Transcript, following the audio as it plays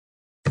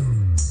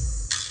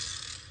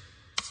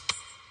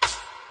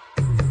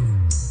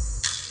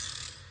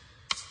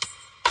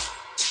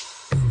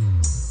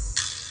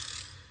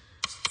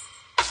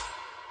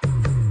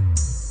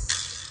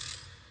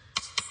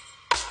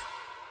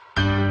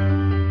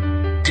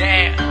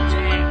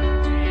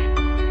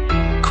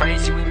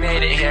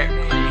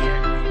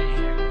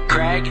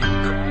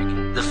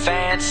Greg, the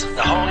fans,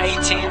 the whole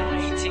A-team,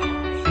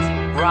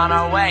 we're on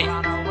our way.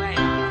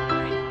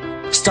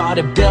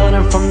 Started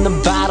building from the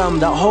bottom,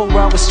 the whole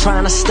world was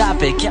trying to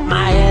stop it. Kept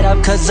my head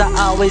up cause I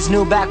always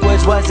knew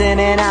backwards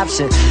wasn't an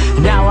option.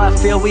 Now I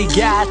feel we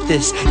got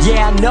this,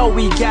 yeah I know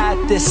we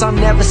got this. I'll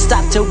never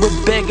stop till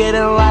we're bigger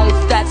than life,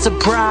 that's a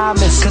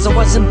promise. Cause I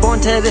wasn't born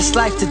to this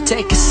life to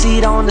take a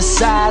seat on the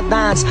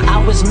sidelines.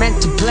 I was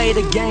meant to play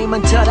the game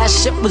until that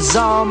shit was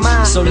all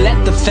mine. So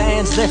let the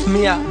fans lift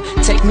me up,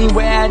 take me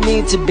where I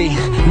need to be.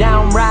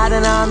 Now I'm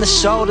riding on the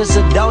shoulders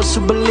of those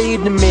who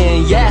believed in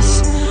me. And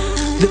yes,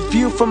 the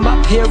view from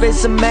up here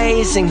is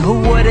amazing.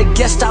 Who would've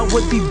guessed I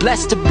would be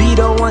blessed to be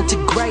the one to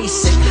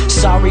grace it?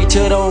 Sorry to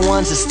the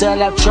ones that still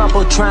have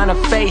trouble trying to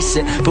face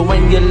it, but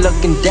when you're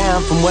looking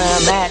down from where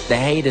I'm at, the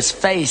haters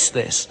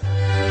faceless.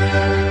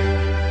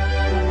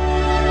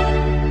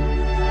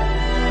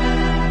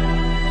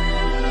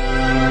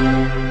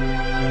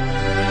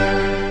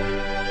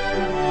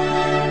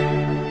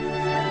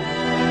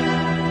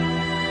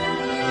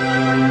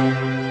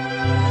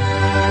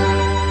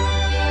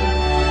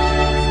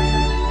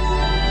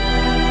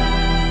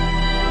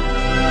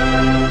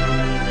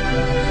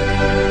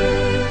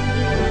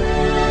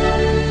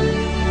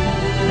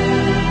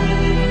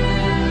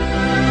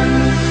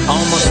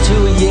 Almost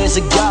 2 years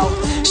ago,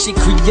 she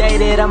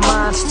created a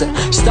monster.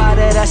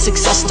 Started a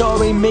success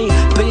story, me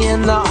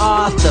being the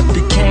author.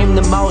 Became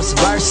the most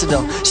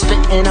versatile,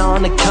 spitting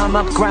on the come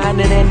up,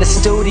 grinding in the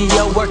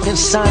studio, working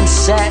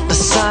sunset to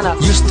sunup.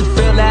 Used to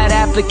fill out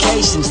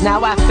applications,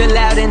 now I fill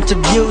out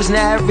interviews.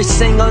 Now every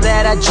single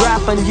that I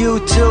drop on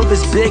YouTube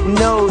is big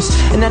news.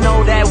 And I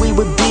know that we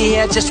would be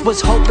here, just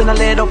was hoping a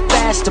little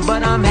faster.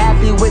 But I'm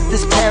happy with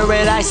this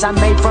paradise I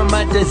made from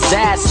a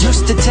disaster.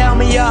 Used to tell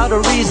me all the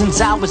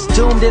reasons I was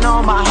doomed and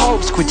all my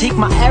hopes, critique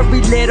my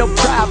every little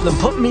problem,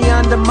 put me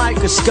under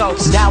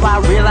microscopes. Now I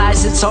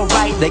realize it's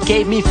alright, they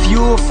gave me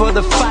fuel for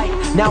the fight.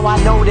 Now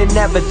I know they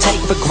never take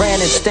for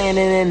granted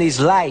standing in these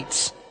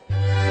lights.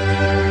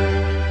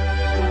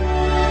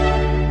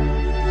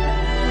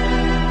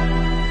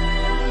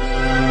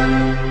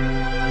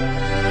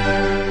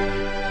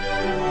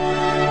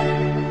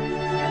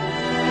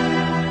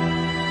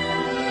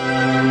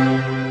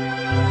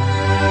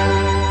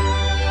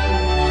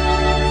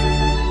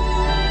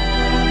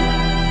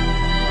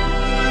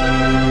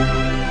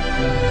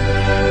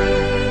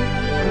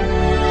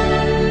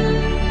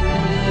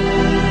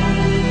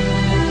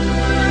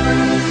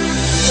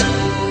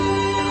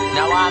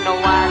 I know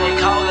why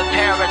they call it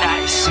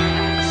paradise.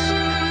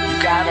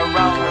 You gotta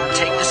roll,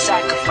 take the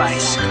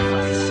sacrifice.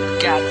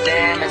 God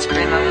damn, it's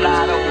been a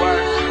lot of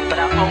work, but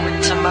I owe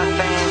it to my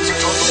fans who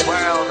told the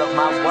world of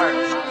my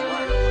work.